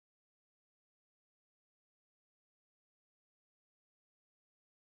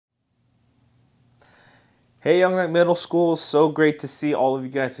Hey, Young Light Middle School, so great to see all of you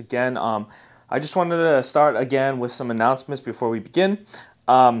guys again. I just wanted to start again with some announcements before we begin.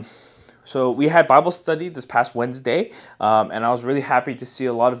 So we had Bible study this past Wednesday, and I was really happy to see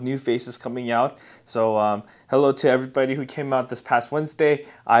a lot of new faces coming out. So hello to everybody who came out this past Wednesday.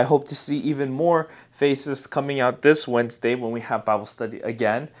 I hope to see even more faces coming out this Wednesday when we have Bible study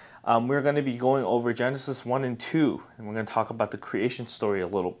again. We're going to be going over Genesis 1 and 2, and we're going to talk about the creation story a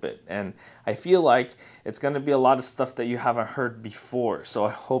little bit. And I feel like it's going to be a lot of stuff that you haven't heard before, so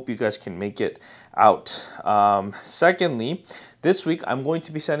I hope you guys can make it out. Secondly, this week I'm going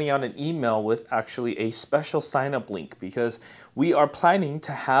to be sending out an email with actually a special sign-up link because we are planning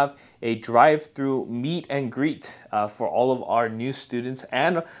to have a drive-through meet and greet for all of our new students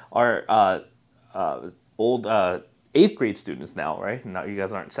and our old 8th grade students now, right? Now you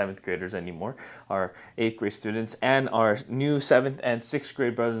guys aren't 7th graders anymore. Our 8th grade students and our new 7th and 6th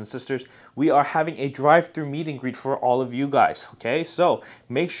grade brothers and sisters, we are having a drive-through meet and greet for all of you guys, okay? So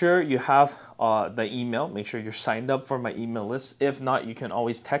make sure you have the email. Make sure you're signed up for my email list. If not, you can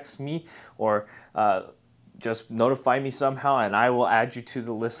always text me or just notify me somehow and I will add you to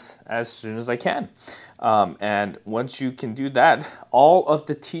the list as soon as I can. And once you can do that, all of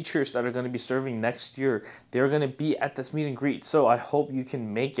the teachers that are going to be serving next year, they're going to be at this meet and greet. So I hope you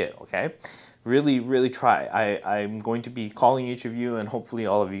can make it, okay? Really, really try. I'm going to be calling each of you and hopefully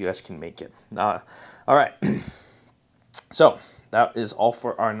all of you guys can make it. All right. So that is all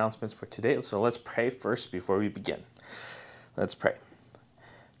for our announcements for today. So let's pray first before we begin. Let's pray.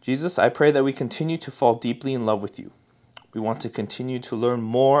 Jesus, I pray that we continue to fall deeply in love with you. We want to continue to learn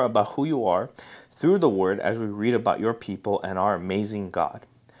more about who you are through the word as we read about your people and our amazing God.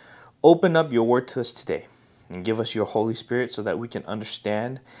 Open up your word to us today and give us your Holy Spirit so that we can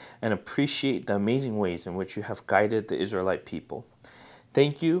understand and appreciate the amazing ways in which you have guided the Israelite people.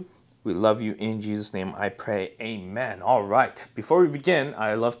 Thank you. We love you. In Jesus' name I pray. Amen. All right. Before we begin,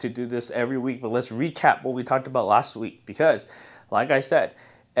 I love to do this every week, but let's recap what we talked about last week because, like I said,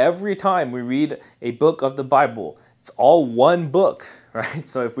 every time we read a book of the Bible, it's all one book, right?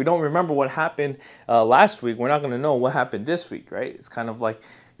 So if we don't remember what happened last week, we're not going to know what happened this week, right? It's kind of like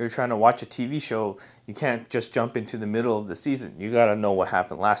you're trying to watch a TV show. You can't just jump into the middle of the season. You got to know what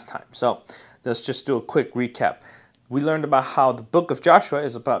happened last time. So let's just do a quick recap. We learned about how the book of Joshua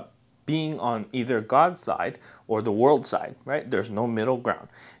is about being on either God's side or the world side, right? There's no middle ground.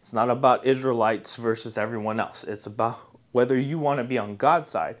 It's not about Israelites versus everyone else. It's about whether you want to be on God's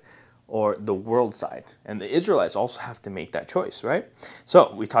side or the world side. And the Israelites also have to make that choice, right?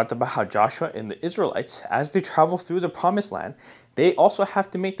 So we talked about how Joshua and the Israelites, as they travel through the promised land, they also have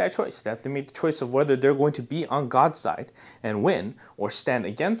to make that choice. They have to make the choice of whether they're going to be on God's side and win or stand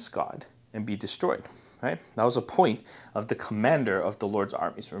against God and be destroyed, right? That was a point of the commander of the Lord's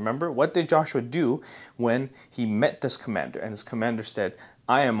armies. Remember, what did Joshua do when he met this commander? And his commander said,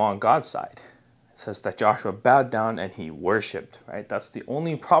 I am on God's side. Says that Joshua bowed down and he worshipped, right? That's the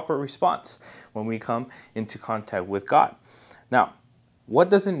only proper response when we come into contact with God. Now, what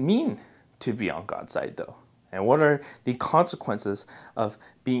does it mean to be on God's side though? And what are the consequences of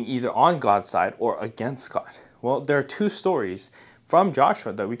being either on God's side or against God? Well, there are two stories from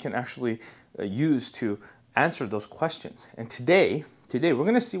Joshua that we can actually use to answer those questions. And today we're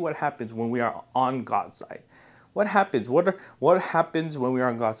going to see what happens when we are on God's side. What happens? What happens when we are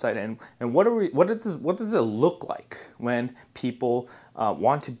on God's side, and what does it look like when people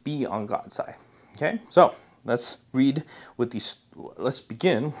want to be on God's side? Okay, so let's begin with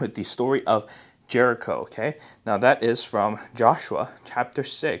the story of Jericho. Okay, now that is from Joshua chapter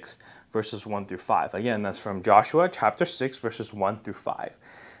 6 verses 1 through 5. Again, that's from Joshua chapter 6 verses 1 through 5.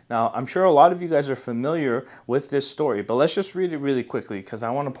 Now, I'm sure a lot of you guys are familiar with this story, but let's just read it really quickly because I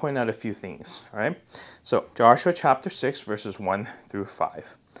want to point out a few things, all right? So, Joshua chapter 6, verses 1 through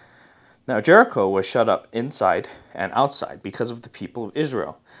 5. Now, Jericho was shut up inside and outside because of the people of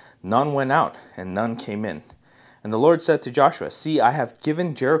Israel. None went out and none came in. And the Lord said to Joshua, See, I have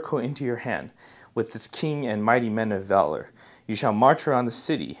given Jericho into your hand with its king and mighty men of valor. You shall march around the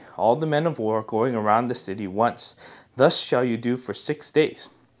city, all the men of war going around the city once. Thus shall you do for 6 days.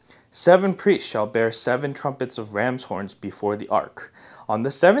 7 priests shall bear 7 trumpets of ram's horns before the ark. On the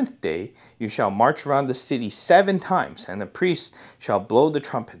 7th day you shall march around the city 7 times, and the priests shall blow the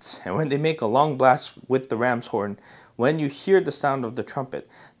trumpets. And when they make a long blast with the ram's horn, when you hear the sound of the trumpet,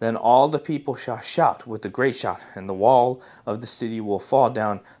 then all the people shall shout with a great shout, and the wall of the city will fall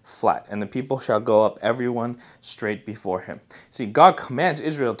down flat, and the people shall go up everyone straight before him. See, God commands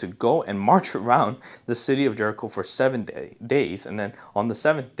Israel to go and march around the city of Jericho for 7 days, and then on the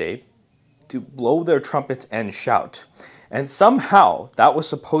 7th day to blow their trumpets and shout. And somehow that was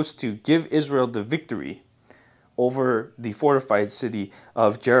supposed to give Israel the victory over the fortified city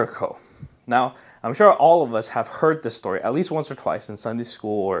of Jericho. Now, I'm sure all of us have heard this story at least once or twice in Sunday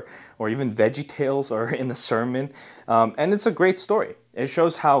school or even Veggie Tales or in a sermon. And it's a great story. It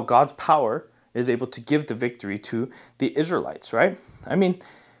shows how God's power is able to give the victory to the Israelites, right? I mean,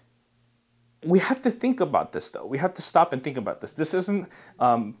 we have to think about this, though. We have to stop and think about this. This isn't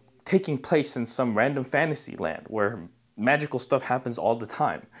taking place in some random fantasy land where magical stuff happens all the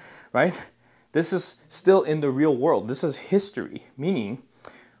time, right? This is still in the real world. This is history, meaning,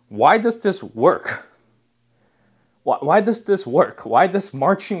 why does this work? Why does this work? Why does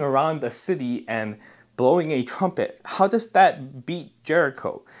marching around a city and blowing a trumpet, how does that beat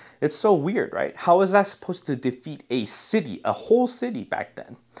Jericho? It's so weird, right? How is that supposed to defeat a city, a whole city back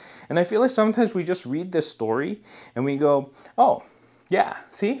then? And I feel like sometimes we just read this story and we go, oh, yeah,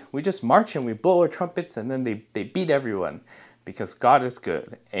 see, we just march and we blow our trumpets and then they beat everyone because God is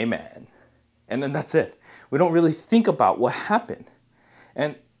good. Amen. And then that's it. We don't really think about what happened.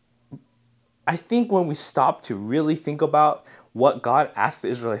 And I think when we stop to really think about what God asked the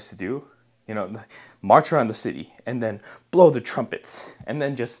Israelites to do, you know, march around the city and then blow the trumpets and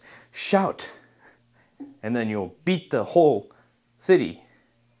then just shout and then you'll beat the whole city.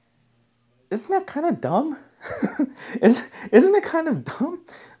 Isn't that kind of dumb? Isn't it kind of dumb?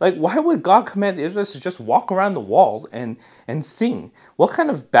 Like, why would God command the Israelites to just walk around the walls and sing? What kind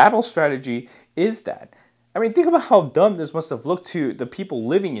of battle strategy is that? I mean, think about how dumb this must have looked to the people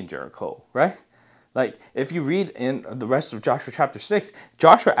living in Jericho, right? Like, if you read in the rest of Joshua chapter 6,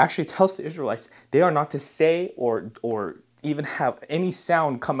 Joshua actually tells the Israelites they are not to say or even have any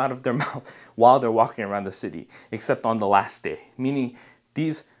sound come out of their mouth while they're walking around the city, except on the last day. Meaning,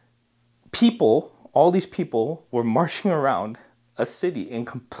 these people, all these people, were marching around a city in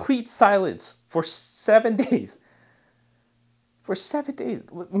complete silence for 7 days. For 7 days.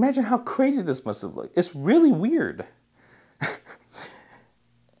 Imagine how crazy this must have looked. It's really weird.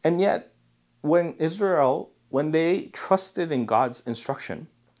 And yet, when they trusted in God's instruction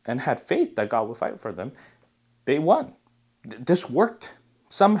and had faith that God would fight for them, they won. This worked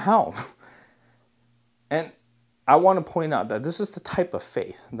somehow. And I want to point out that this is the type of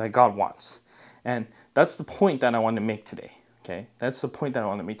faith that God wants. And that's the point that I want to make today. Okay? That's the point that I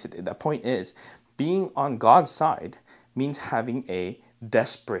want to make today. That point is, being on God's side means having a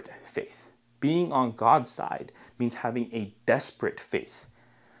desperate faith. Being on God's side means having a desperate faith.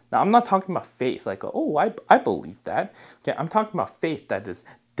 Now, I'm not talking about faith like, oh, I believe that. Okay, I'm talking about faith that is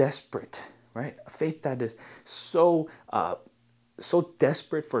desperate, right? A faith that is so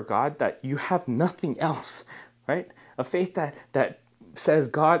desperate for God that you have nothing else, right? A faith that says,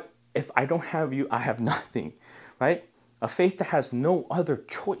 God, if I don't have you, I have nothing, right? A faith that has no other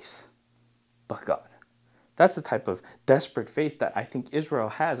choice but God. That's the type of desperate faith that I think Israel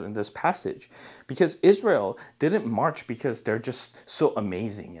has in this passage. Because Israel didn't march because they're just so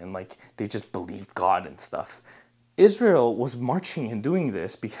amazing and like they just believed God and stuff. Israel was marching and doing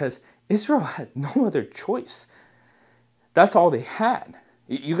this because Israel had no other choice. That's all they had.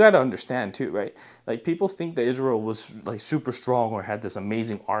 You got to understand too, right? Like, people think that Israel was like super strong or had this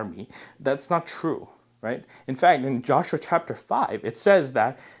amazing army. That's not true, right? In fact, in Joshua chapter 5, it says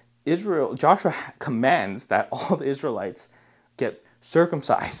that Joshua commands that all the Israelites get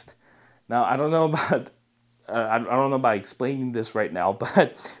circumcised. Now, I don't know about explaining this right now,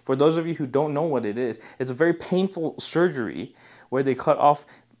 but for those of you who don't know what it is, it's a very painful surgery where they cut off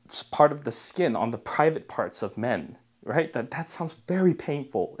part of the skin on the private parts of men, right? That sounds very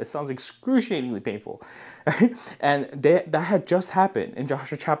painful. It sounds excruciatingly painful, right? And that had just happened in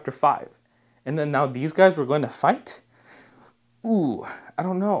Joshua chapter 5. And then now these guys were going to fight? Ooh, I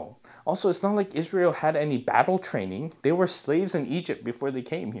don't know. Also, it's not like Israel had any battle training. They were slaves in Egypt before they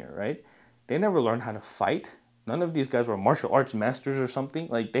came here, right? They never learned how to fight. None of these guys were martial arts masters or something.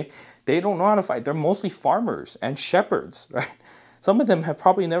 Like, they don't know how to fight. They're mostly farmers and shepherds, right? Some of them have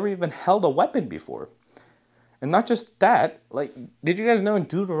probably never even held a weapon before. And not just that, like, did you guys know in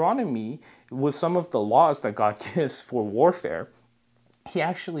Deuteronomy, with some of the laws that God gives for warfare, he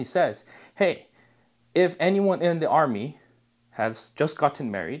actually says, hey, if anyone in the army has just gotten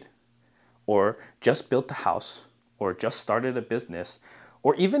married, or just built a house, or just started a business,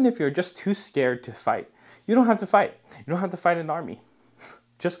 or even if you're just too scared to fight, you don't have to fight. You don't have to fight in the army.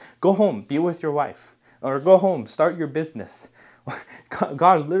 Just go home, be with your wife, or go home, start your business.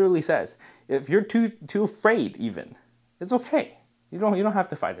 God literally says, if you're too afraid even, it's okay. You don't have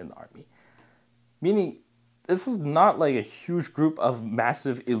to fight in the army. Meaning, this is not like a huge group of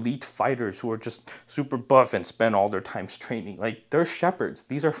massive elite fighters who are just super buff and spend all their time training. Like, they're shepherds.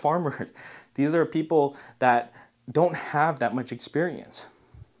 These are farmers. These are people that don't have that much experience.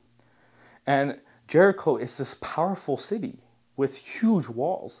 And Jericho is this powerful city with huge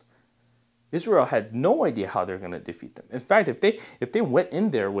walls. Israel had no idea how they're going to defeat them. In fact, if they went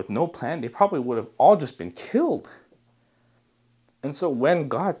in there with no plan, they probably would have all just been killed. And so when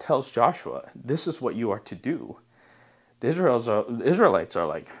God tells Joshua, this is what you are to do, the Israelites are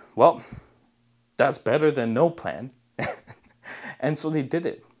like, well, that's better than no plan. And so they did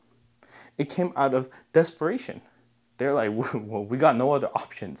it. It came out of desperation. They're like, well, we got no other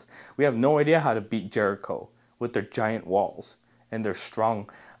options. We have no idea how to beat Jericho with their giant walls and their strong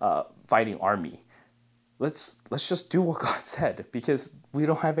fighting army. Let's just do what God said, because we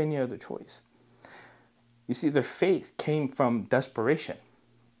don't have any other choice. You see, their faith came from desperation.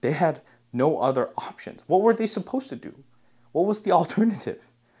 They had no other options. What were they supposed to do? What was the alternative?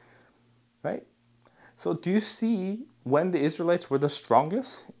 Right? So do you see when the Israelites were the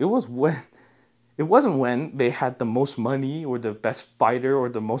strongest? It wasn't when they had the most money or the best fighter or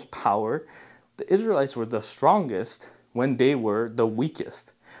the most power. The Israelites were the strongest when they were the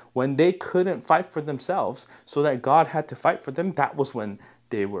weakest. When they couldn't fight for themselves, so that God had to fight for them, that was when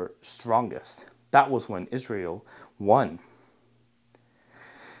they were strongest. That was when Israel won.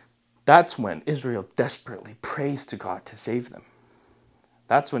 That's when Israel desperately prays to God to save them.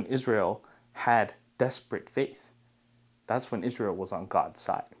 That's when Israel had desperate faith. That's when Israel was on God's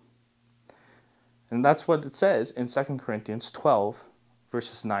side. And that's what it says in 2 Corinthians 12,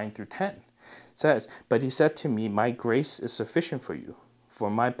 verses 9 through 10. It says, "But he said to me, my grace is sufficient for you, for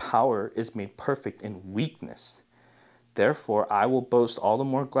my power is made perfect in weakness. Therefore, I will boast all the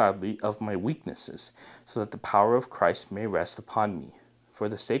more gladly of my weaknesses, so that the power of Christ may rest upon me. For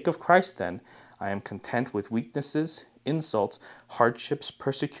the sake of Christ, then, I am content with weaknesses, insults, hardships,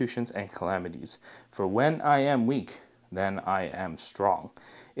 persecutions, and calamities. For when I am weak, then I am strong."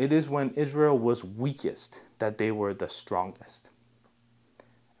 It is when Israel was weakest that they were the strongest.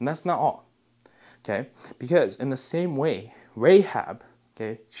 And that's not all. Okay? Because in the same way, Rahab,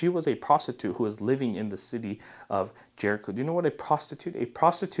 okay, she was a prostitute who was living in the city of Jericho. Do you know what a prostitute? A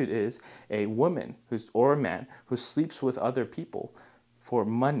prostitute is a woman or a man who sleeps with other people for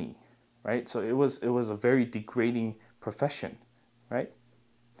money, right? So it was a very degrading profession, right?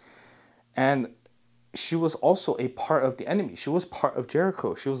 And she was also a part of the enemy. She was part of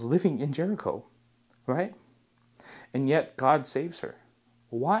Jericho. She was living in Jericho, right? And yet God saves her.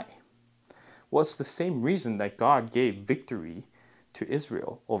 Why? Well, it's the same reason that God gave victory to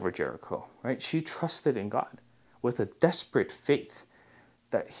Israel over Jericho, right? She trusted in God with a desperate faith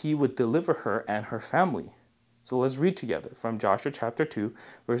that he would deliver her and her family. So let's read together from Joshua chapter 2,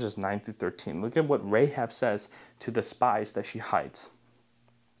 verses 9 through 13. Look at what Rahab says to the spies that she hides.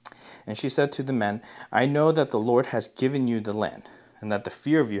 "And she said to the men, I know that the Lord has given you the land, and that the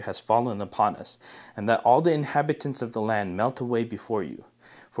fear of you has fallen upon us, and that all the inhabitants of the land melt away before you.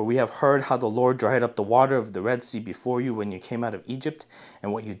 For we have heard how the Lord dried up the water of the Red Sea before you when you came out of Egypt,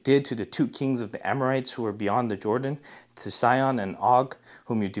 and what you did to the 2 kings of the Amorites who were beyond the Jordan, to Sihon and Og,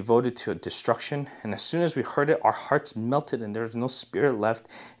 whom you devoted to destruction. And as soon as we heard it, our hearts melted, and there was no spirit left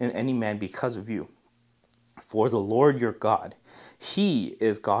in any man because of you. For the Lord your God, he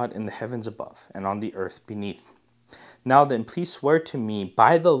is God in the heavens above and on the earth beneath. Now then, please swear to me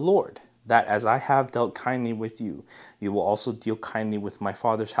by the Lord that as I have dealt kindly with you, you will also deal kindly with my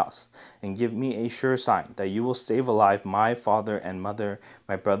father's house, and give me a sure sign that you will save alive my father and mother,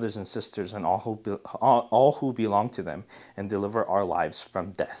 my brothers and sisters, and all who belong to them, and deliver our lives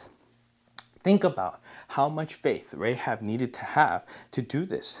from death." Think about how much faith Rahab needed to have to do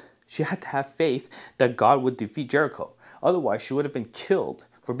this. She had to have faith that God would defeat Jericho. Otherwise, she would have been killed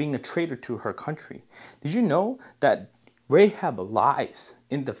for being a traitor to her country. Did you know that Rahab lies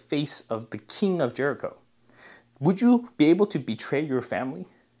in the face of the king of Jericho? Would you be able to betray your family?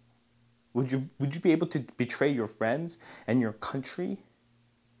 Would you be able to betray your friends and your country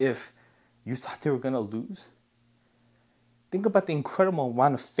if you thought they were going to lose? Think about the incredible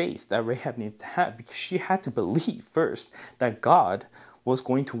amount of faith that Rahab needed to have, because she had to believe first that God was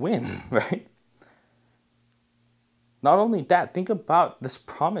going to win, right? Not only that, think about this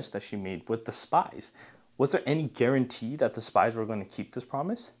promise that she made with the spies. Was there any guarantee that the spies were going to keep this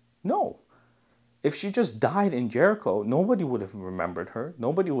promise? No. If she just died in Jericho, nobody would have remembered her.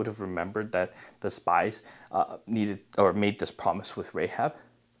 Nobody would have remembered that the spies needed or made this promise with Rahab.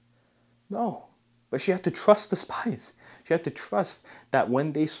 No. But she had to trust the spies. She had to trust that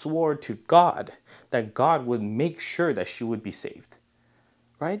when they swore to God, that God would make sure that she would be saved.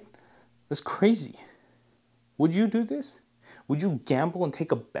 Right? That's crazy. Would you do this? Would you gamble and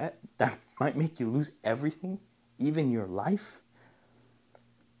take a bet that might make you lose everything, even your life?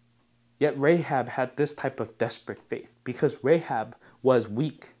 Yet Rahab had this type of desperate faith because Rahab was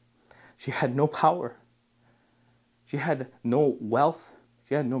weak. She had no power. She had no wealth.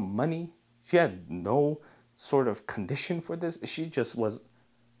 She had no money. She had no sort of condition for this. She just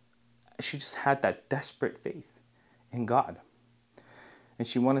had that desperate faith in God. And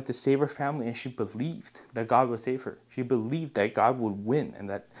she wanted to save her family, and she believed that God would save her. She believed that God would win and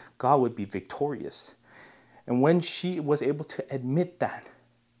that God would be victorious. And when she was able to admit that,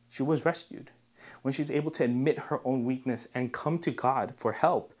 she was rescued. When she's able to admit her own weakness and come to God for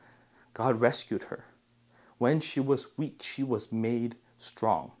help, God rescued her. When she was weak, she was made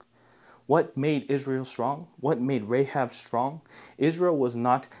strong. What made Israel strong? What made Rahab strong? Israel was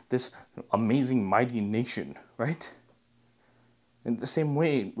not this amazing, mighty nation, right? In the same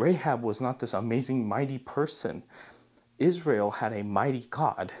way, Rahab was not this amazing, mighty person. Israel had a mighty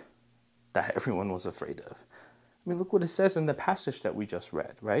God that everyone was afraid of. I mean, look what it says in the passage that we just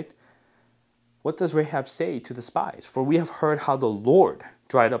read, right? What does Rahab say to the spies? For we have heard how the Lord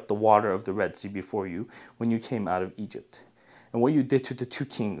dried up the water of the Red Sea before you when you came out of Egypt, and what you did to the 2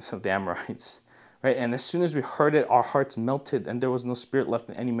 kings of the Amorites, right? And as soon as we heard it, our hearts melted, and there was no spirit left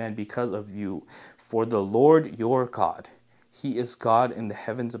in any man because of you. For the Lord your God, He is God in the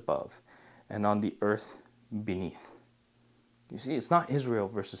heavens above and on the earth beneath. You see, it's not Israel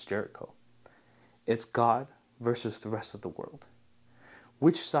versus Jericho. It's God versus the rest of the world.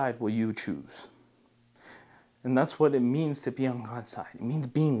 Which side will you choose? And that's what it means to be on God's side. It means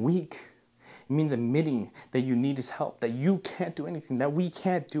being weak. It means admitting that you need His help, that you can't do anything, that we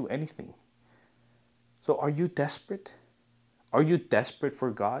can't do anything. So are you desperate? Are you desperate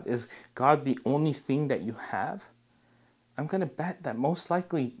for God? Is God the only thing that you have? I'm going to bet that most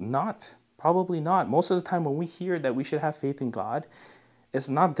likely not. Probably not. Most of the time when we hear that we should have faith in God, it's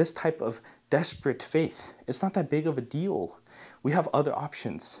not this type of desperate faith. It's not that big of a deal. We have other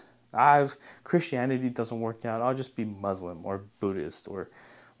options. Christianity doesn't work out. I'll just be Muslim or Buddhist or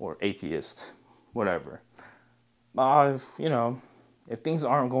atheist, whatever. If things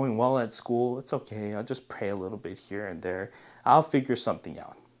aren't going well at school, it's okay. I'll just pray a little bit here and there. I'll figure something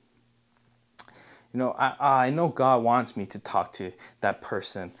out. I know God wants me to talk to that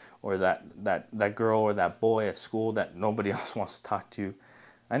person or that girl or that boy at school that nobody else wants to talk to.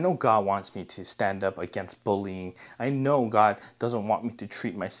 I know God wants me to stand up against bullying. I know God doesn't want me to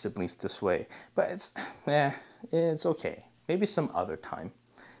treat my siblings this way. But it's okay. Maybe some other time.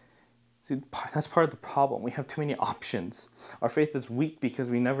 See, that's part of the problem. We have too many options. Our faith is weak because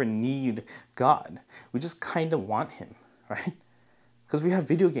we never need God. We just kind of want Him, right? Because we have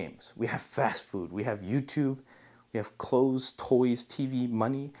video games, we have fast food, we have YouTube, we have clothes, toys, TV,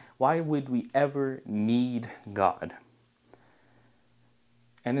 money. Why would we ever need God?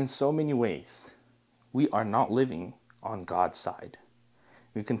 And in so many ways, we are not living on God's side.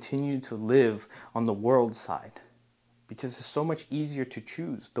 We continue to live on the world's side because it's so much easier to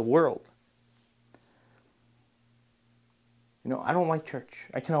choose the world. I don't like church.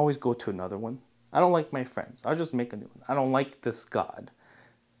 I can always go to another one. I don't like my friends. I'll just make a new one. I don't like this God.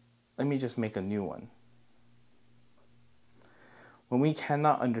 Let me just make a new one. When we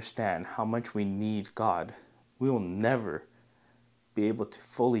cannot understand how much we need God, we will never be able to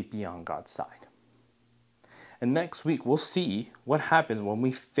fully be on God's side. And next week, we'll see what happens when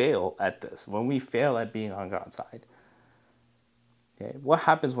we fail at this, when we fail at being on God's side. Okay? What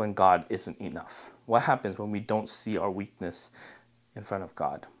happens when God isn't enough? What happens when we don't see our weakness in front of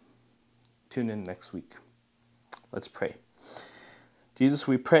God? Tune in next week. Let's pray. Jesus,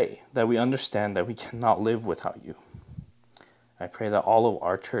 we pray that we understand that we cannot live without you. I pray that all of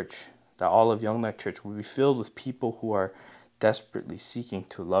our church, that all of Young Life Church will be filled with people who are desperately seeking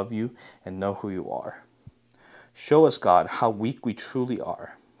to love you and know who you are. Show us, God, how weak we truly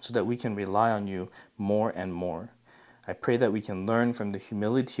are so that we can rely on you more and more. I pray that we can learn from the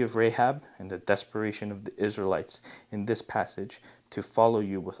humility of Rahab and the desperation of the Israelites in this passage to follow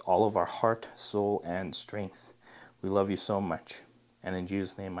you with all of our heart, soul, and strength. We love you so much. And in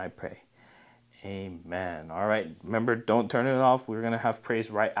Jesus' name I pray. Amen. All right. Remember, don't turn it off. We're going to have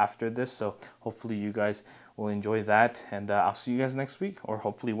praise right after this. So hopefully you guys will enjoy that. And I'll see you guys next week or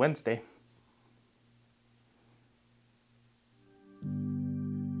hopefully Wednesday.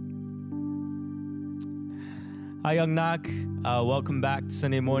 Hi, Young Knock. Welcome back to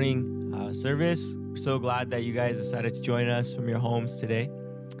Sunday morning service. We're so glad that you guys decided to join us from your homes today.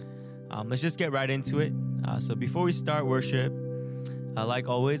 Let's just get right into it. So before we start worship, like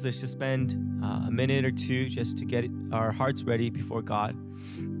always, let's just spend a minute or two just to get our hearts ready before God.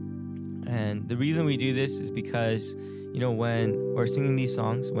 And the reason we do this is because, when we're singing these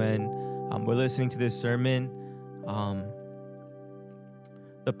songs, when we're listening to this sermon,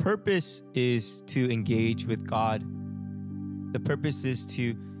 the purpose is to engage with God. The purpose is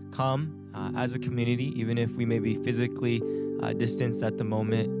to come as a community, even if we may be physically distanced at the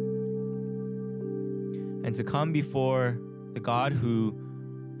moment, and to come before the God who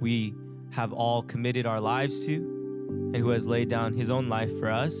we have all committed our lives to and who has laid down his own life for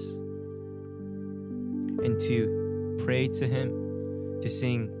us, and to pray to him, to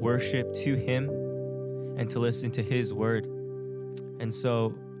sing worship to him, and to listen to his word. And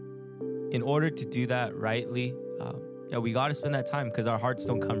so in order to do that rightly, we got to spend that time, because our hearts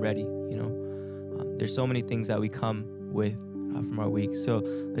don't come ready. There's so many things that we come with from our week. So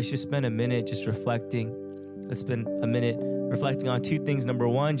let's just spend a minute just reflecting. Let's spend a minute reflecting on two things. Number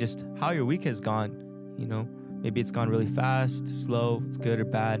one, just how your week has gone. Maybe it's gone really fast, slow, it's good or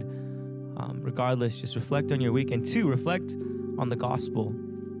bad. Regardless, just reflect on your week. And two, reflect on the gospel.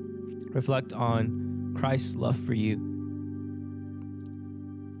 Reflect on Christ's love for you.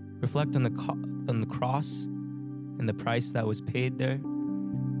 Reflect on the cross and the price that was paid there.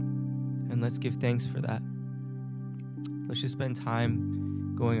 And let's give thanks for that. Let's just spend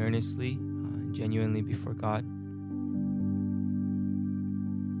time going earnestly and genuinely before God.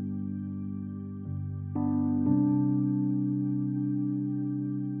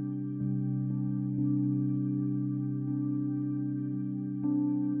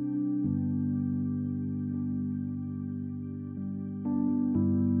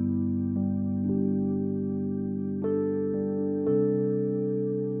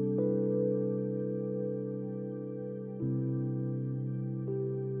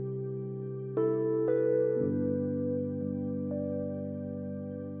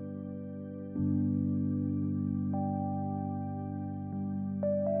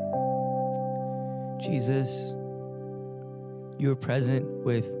 Jesus, you are present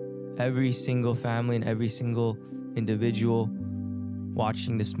with every single family and every single individual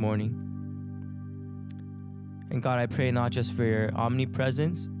watching this morning. And God, I pray not just for your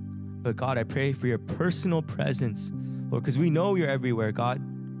omnipresence, but God, I pray for your personal presence, Lord, because we know you're everywhere, God.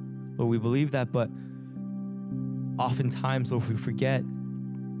 Lord, we believe that, but oftentimes, Lord, we forget,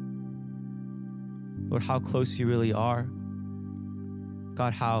 Lord, how close you really are.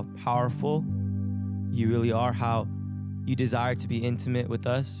 God, how powerful you really are, how you desire to be intimate with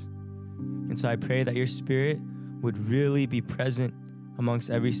us. And so I pray that your Spirit would really be present amongst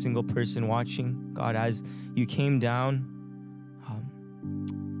every single person watching. God, as you came down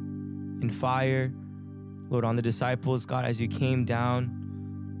in fire, Lord, on the disciples, God, as you came down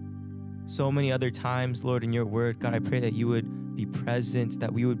so many other times, Lord, in your word, God, I pray that you would be present,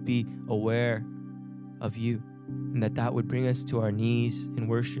 that we would be aware of you, and that would bring us to our knees in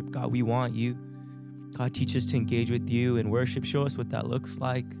worship. God, we want you. God, teach us to engage with you in worship. Show us what that looks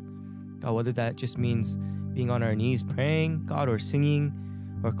like. God, whether that just means being on our knees praying, God, or singing,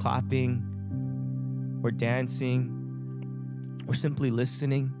 or clapping, or dancing, or simply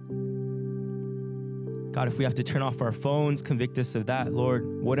listening. God, if we have to turn off our phones, convict us of that,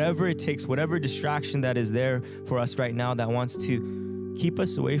 Lord. Whatever it takes, whatever distraction that is there for us right now that wants to keep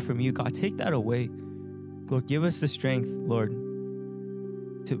us away from you, God, take that away. Lord, give us the strength, Lord,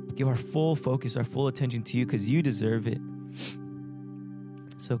 to give our full focus, our full attention to you, because you deserve it.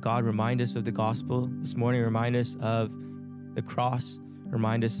 So God, remind us of the gospel this morning. Remind us of the cross.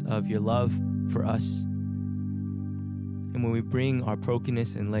 Remind us of your love for us. And when we bring our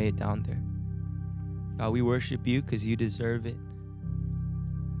brokenness and lay it down there, God, we worship you because you deserve it.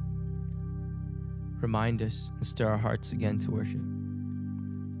 Remind us and stir our hearts again to worship.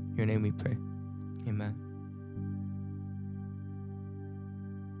 In your name we pray. Amen.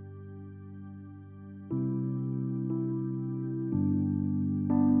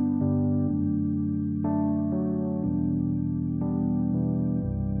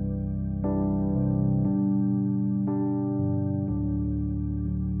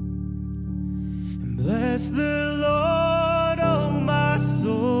 Bless the Lord, oh my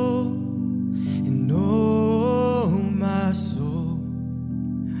soul, and oh my soul,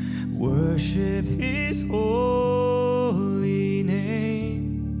 worship his holy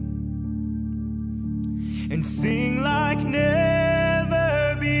name, and sing like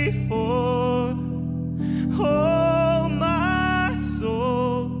never before. Oh my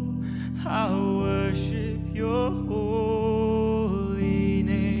soul, I worship your holy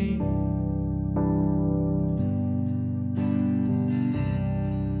name.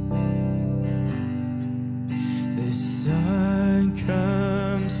 The sun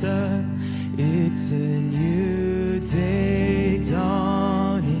comes up, it's a new day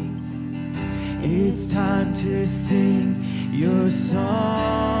dawning. It's time to sing your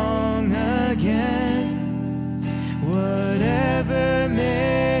song again. Whatever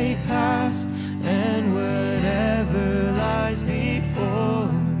may pass and whatever lies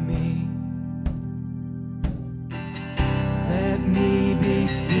before me,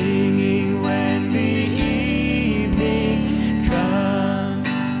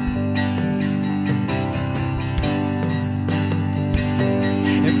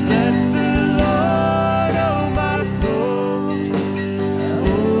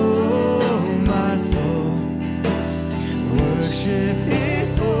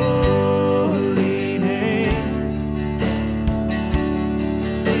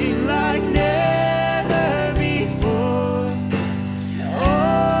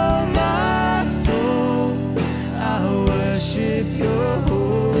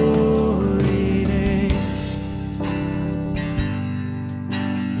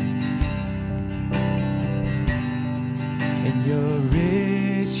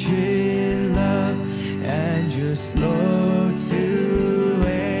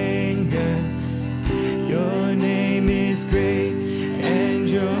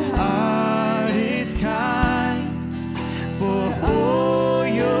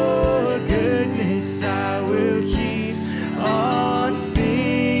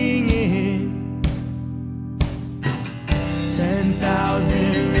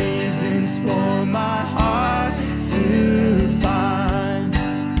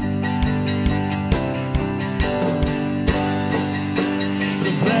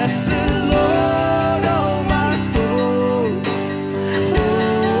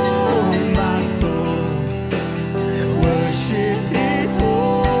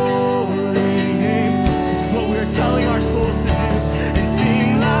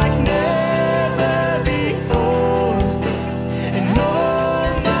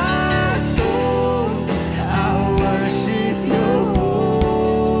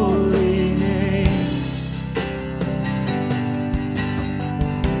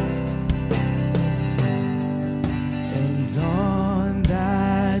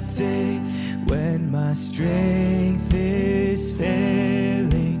 my strength is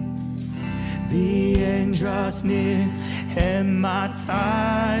failing, the end draws near and my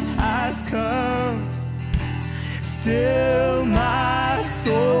time has come. Still my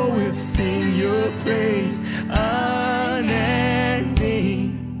soul will sing your praise unending.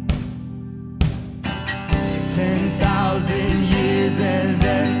 10,000 years and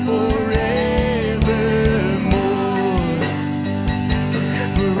then forevermore,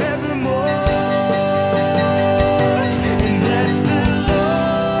 forevermore. And bless the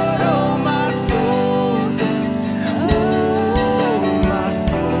Lord, oh my soul, oh my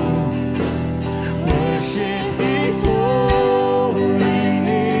soul. Worship His holy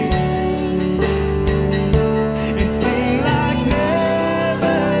name and sing like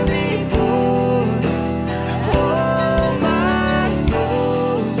never before. Oh my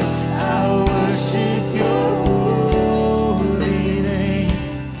soul, I worship your holy name.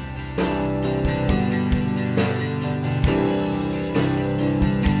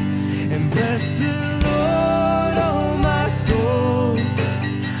 And bless the Lord, oh my soul,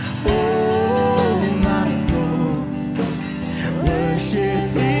 oh my soul. Worship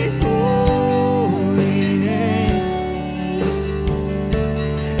His holy name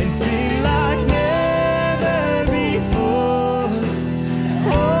and sing like never before.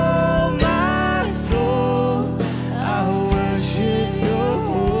 Oh my soul, I worship your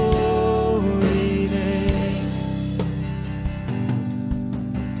holy name.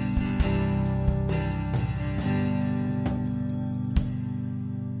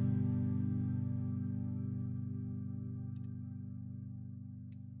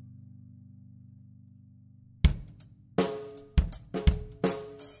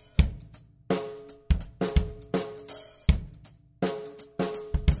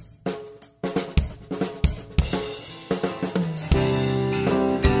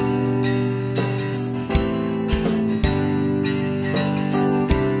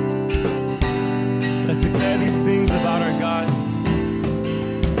 Let's declare these things about our God.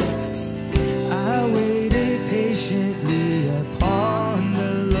 I waited patiently upon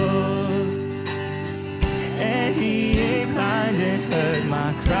the Lord, and He inclined and heard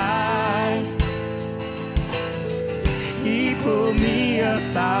my cry. He pulled me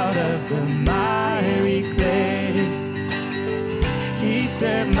up out of the miry clay. He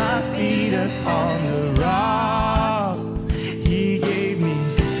set my feet upon the rock. He gave me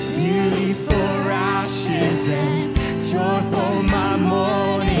beauty for ashes and joy for my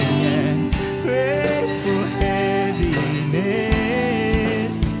mourning and praise for heaviness.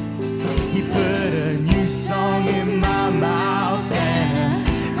 He put a new song in my mouth and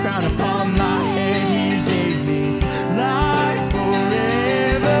a crown upon my head. He gave me life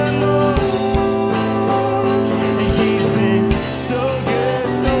forevermore. And He's been so good,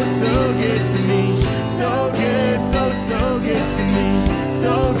 so good to me. So good, so good to me.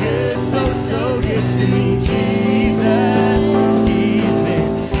 So good, so good to me, Jesus. He's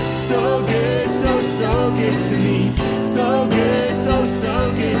been so good, so good to me. So good, so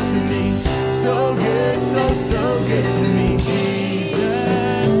good to me. So good, so good to me, Jesus.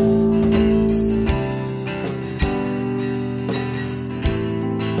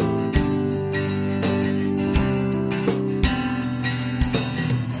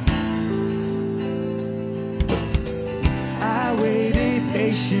 I waited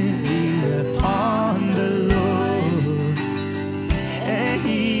patiently upon the Lord, and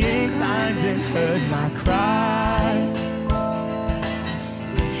He inclined and heard my cry.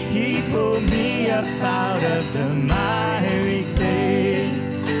 He pulled me up out of the miry clay.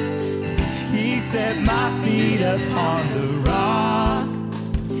 He set my feet upon the rock.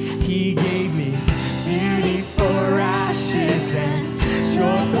 He gave me beauty for ashes and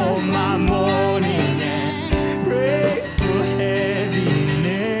joy for my mourning and praise for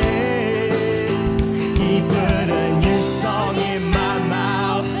heaviness. He put a new song in my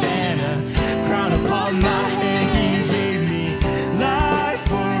mouth and a crown upon my head. He gave me life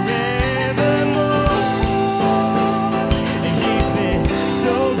forevermore. And He's been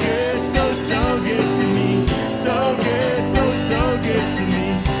so good, so good to me. So good, so good to me.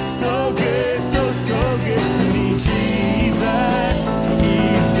 So good, so good to me, Jesus.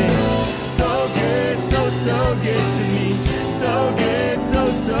 He's been so good, so good to me. So good,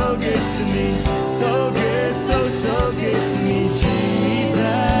 so good to me. So good, so good to me, Jesus.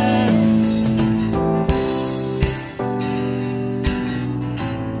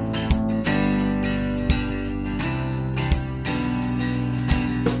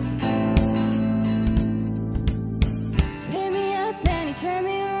 Pick me up and He turned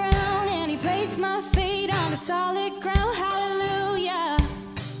me around and He placed my feet on a solid ground. Hallelujah,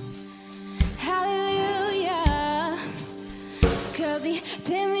 hallelujah.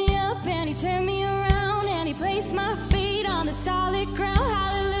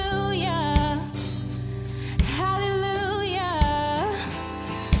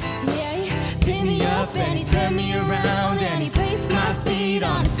 and he turned me around, and he placed my feet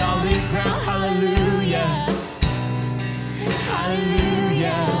on solid ground. Hallelujah,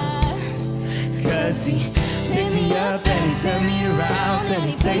 hallelujah. 'Cause he picked me up and he turned me around, and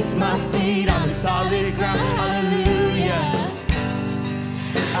he placed my feet on the solid ground. Hallelujah,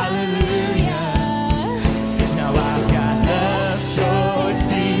 hallelujah. Now I've got love, joy,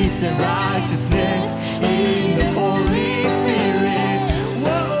 peace, and righteousness in the Holy Spirit.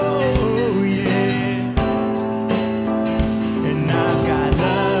 Whoa, yeah. And I've got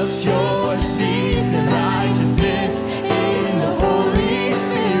love, joy, peace, and righteousness in the Holy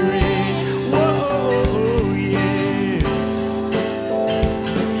Spirit. Whoa, yeah.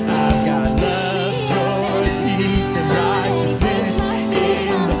 I've got love, joy, peace, and righteousness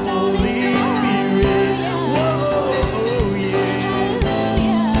in the Holy Spirit. Whoa, yeah.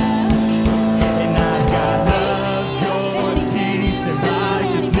 And I've got love, joy, peace, and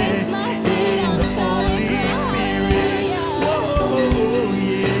righteousness in the Holy Spirit. Whoa,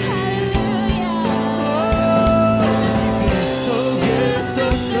 yeah. So good, so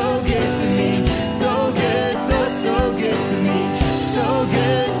good to me. So good, so good to me. So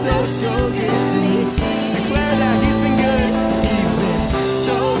good, so good to me. Declare that he's been good. He's been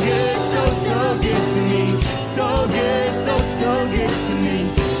so good, so good to me. So good, so good to me.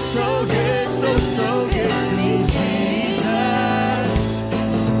 So good, so good to me, Jesus.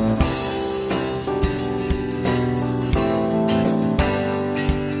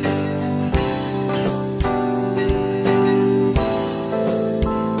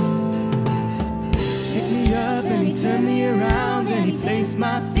 Pick me up and he turned me around, and he placed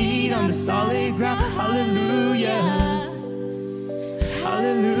my feet on the solid ground. Hallelujah,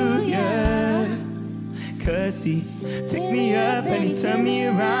 hallelujah. 'Cause he picked me up and he turned me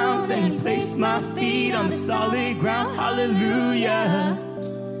around, and he placed my feet on the solid ground. Hallelujah,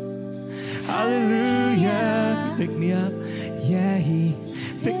 hallelujah. He picked me up, yeah, he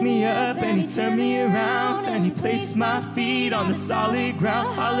picked me up and he turned me around, and he placed my feet on the solid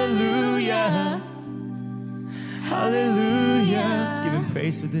ground. Hallelujah, hallelujah. Let's give him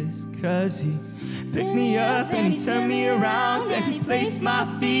praise for this. 'Cause he picked me up and he turned me around, and he placed my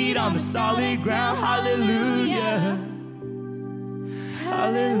feet on the solid ground. Hallelujah,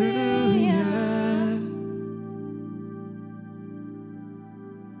 hallelujah.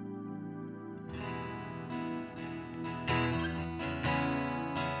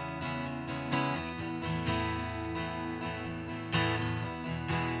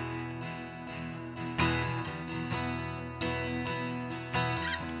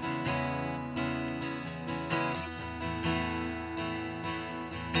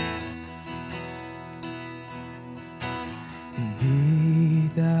 Be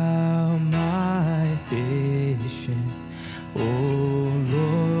thou my vision, O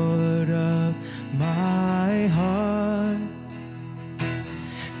Lord of my heart.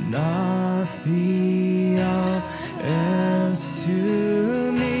 Not be all else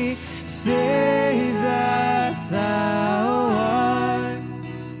to me, save that thou art.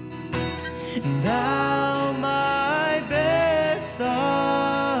 Thou my best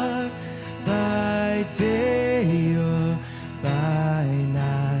thought, by day or by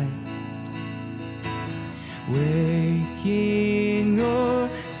night, waking or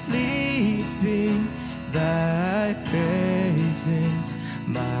sleeping, thy presence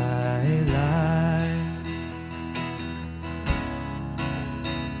my life.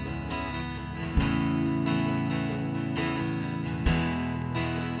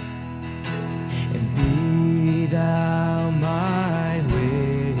 And be thou my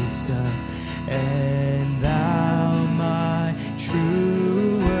wisdom, and thou my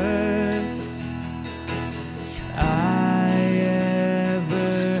true word. I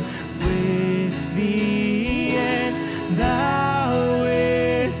ever with thee, and thou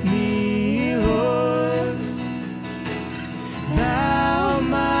with me, Lord. Thou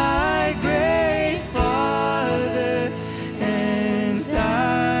my great Father, and I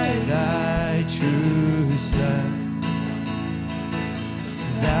thy true Son.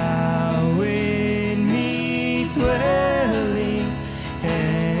 Thou in me dwelling,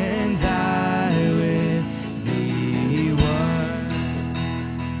 and I with thee one.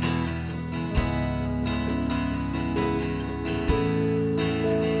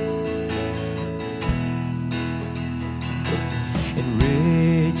 In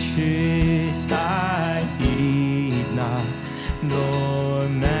riches I heed not, nor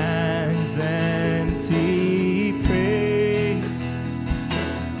man's empty praise.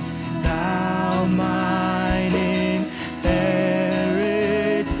 Thou mine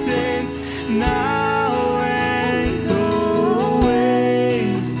inheritance, now and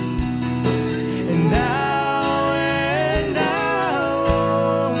always. And thou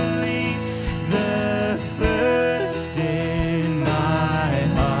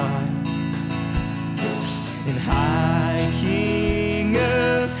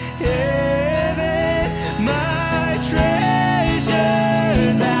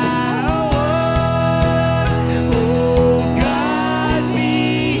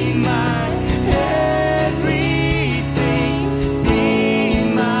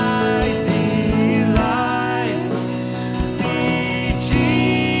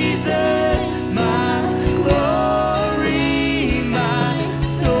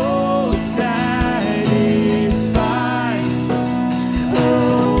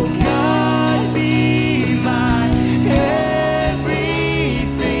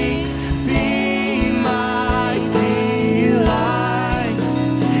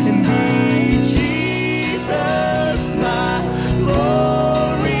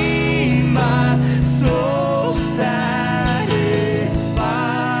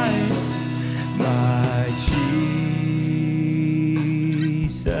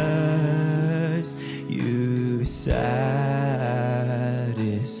satisfy.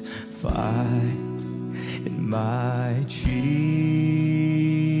 In my Jesus,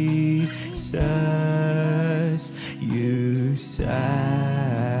 you say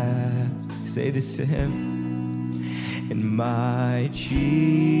this to him. In my Jesus,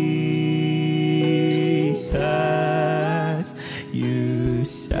 you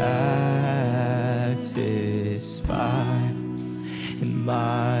satisfy. In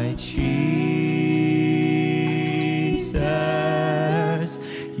my Jesus,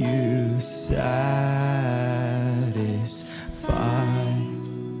 you satisfy.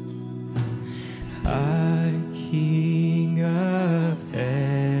 Our King of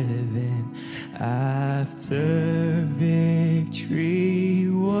heaven, after victory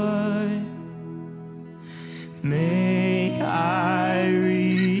won, may I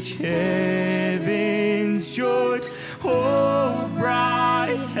reach heaven's joys, oh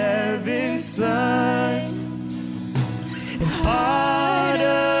bright heaven's sun. Heart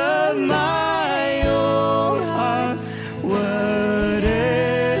of my own heart, whatever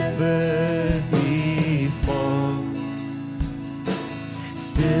befall,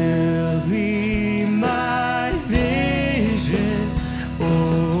 still be my vision,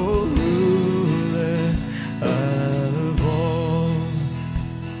 oh ruler of all.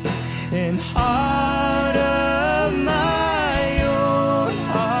 And heart of my own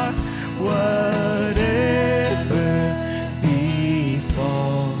heart, whatever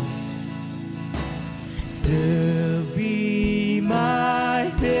befall, still be my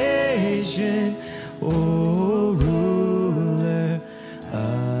vision, oh